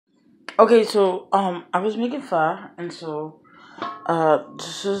Okay, so I was making pho, and so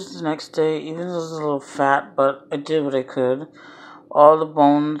this is the next day. Even though it's a little fat, but I did what I could. All the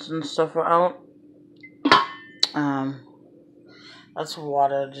bones and stuff are out. Um, that's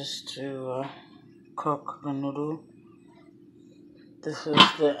water just to cook the noodle. This is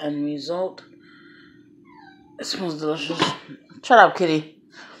the end result. It smells delicious. Shut up, kitty.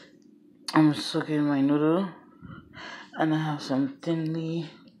 I'm cooking my noodle, and I have some thinly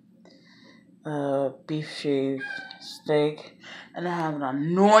beef shaved steak, and I have an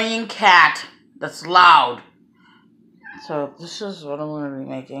annoying cat that's loud. So this is what I'm gonna be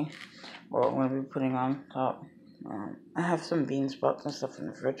making. What I'm gonna be putting on top. I have some bean sprouts and stuff in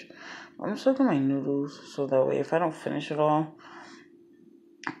the fridge. I'm just cooking my noodles so that way if I don't finish it all,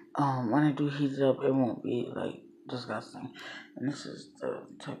 when I do heat it up, it won't be like disgusting. And this is the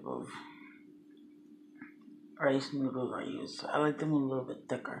type of rice noodles I use. I like them a little bit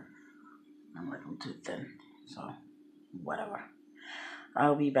thicker. I don't like them too thin. So whatever.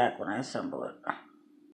 I'll be back when I assemble it.